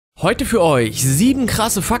Heute für euch 7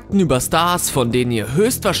 krasse Fakten über Stars, von denen ihr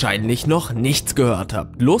höchstwahrscheinlich noch nichts gehört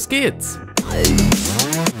habt. Los geht's!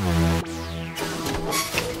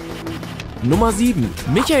 Nummer 7.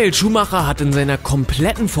 Michael Schumacher hat in seiner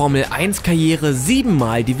kompletten Formel 1 Karriere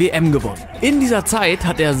 7-mal die WM gewonnen. In dieser Zeit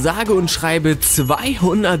hat er sage und schreibe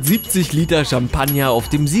 270 Liter Champagner auf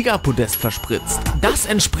dem Siegerpodest verspritzt. Das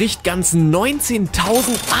entspricht ganzen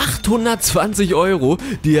 19.820 €,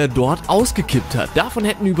 die er dort ausgekippt hat. Davon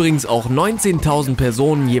hätten übrigens auch 19.000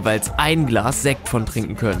 Personen jeweils ein Glas Sekt von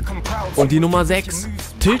trinken können. Und die Nummer 6.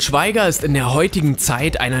 Tillschweiger ist in der heutigen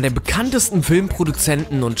Zeit einer der bekanntesten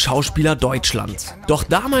Filmproduzenten und Schauspieler Deutschlands. Doch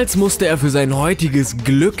damals musste er für sein heutiges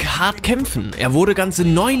Glück hart kämpfen. Er wurde ganze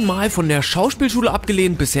 9-mal von der Schauspielschule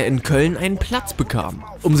abgelehnt, bis er in Köln einen Platz bekam.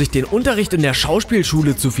 Um sich den Unterricht in der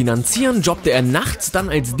Schauspielschule zu finanzieren, jobbte er nachts dann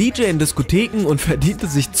als DJ in Diskotheken und verdiente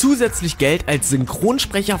sich zusätzlich Geld als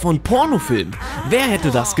Synchronsprecher von Pornofilmen. Wer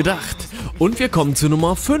hätte das gedacht? Und wir kommen zu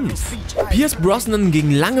Nummer 5. Pierce Brosnan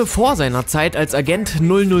ging lange vor seiner Zeit als Agent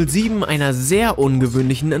 007 einer sehr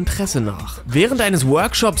ungewöhnlichen Interesse nach. Während eines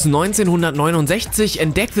Workshops 1969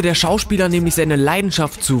 entdeckte der Schauspieler nämlich seine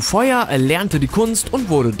Leidenschaft zu Feuer, erlernte die Kunst und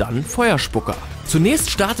wurde dann Feuerspucker. Zunächst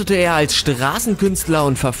startete er als Straßenkünstler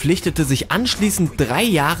und verpflichtete sich anschließend 3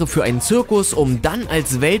 Jahre für einen Zirkus, um dann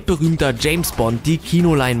als weltberühmter James Bond die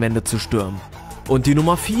Kinoleinwände zu stürmen. Und die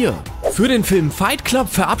Nummer 4. Für den Film Fight Club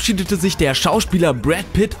verabschiedete sich der Schauspieler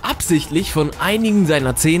Brad Pitt absichtlich von einigen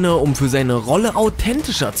seiner Zähne, um für seine Rolle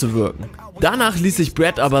authentischer zu wirken. Danach ließ sich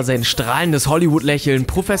Brad aber sein strahlendes Hollywood-Lächeln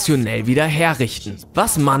professionell wieder herrichten.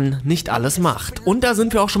 Was man nicht alles macht. Und da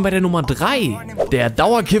sind wir auch schon bei der Nummer 3. Der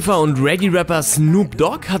Dauerkiffer und Reggae-Rapper Snoop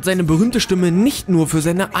Dogg hat seine berühmte Stimme nicht nur für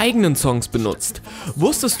seine eigenen Songs benutzt.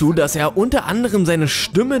 Wusstest du, dass er unter anderem seine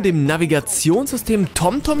Stimme dem Navigationssystem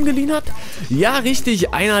TomTom geliehen hat? Ja,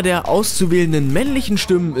 richtig, einer der auszuwählenden männlichen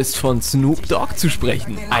Stimmen ist von Snoop Dogg zu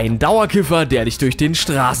sprechen. Ein Dauerkiffer, der dich durch den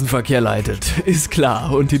Straßenverkehr leitet. Ist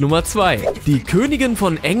klar. Und die Nummer 2. Die Königin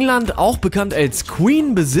von England, auch bekannt als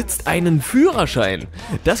Queen, besitzt einen Führerschein.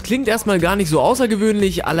 Das klingt erstmal gar nicht so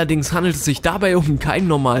außergewöhnlich, allerdings handelt es sich dabei um keinen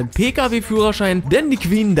normalen Pkw-Führerschein, denn die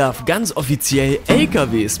Queen darf ganz offiziell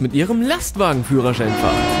LKWs mit ihrem Lastwagenführerschein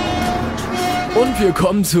fahren. Und wir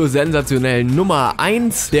kommen zur sensationellen Nummer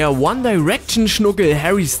 1. Der One Direction Schnuckel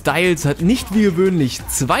Harry Styles hat nicht wie gewöhnlich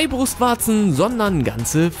 2 Brustwarzen, sondern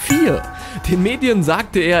ganze 4. Den Medien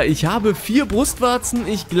sagte er, ich habe 4 Brustwarzen,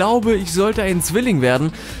 ich glaube, ich sollte ein Zwilling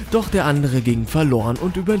werden, doch der andere ging verloren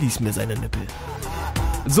und überließ mir seine Nippel.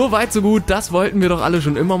 So weit, so gut, das wollten wir doch alle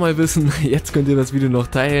schon immer mal wissen. Jetzt könnt ihr das Video noch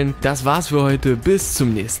teilen. Das war's für heute, bis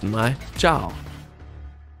zum nächsten Mal. Ciao.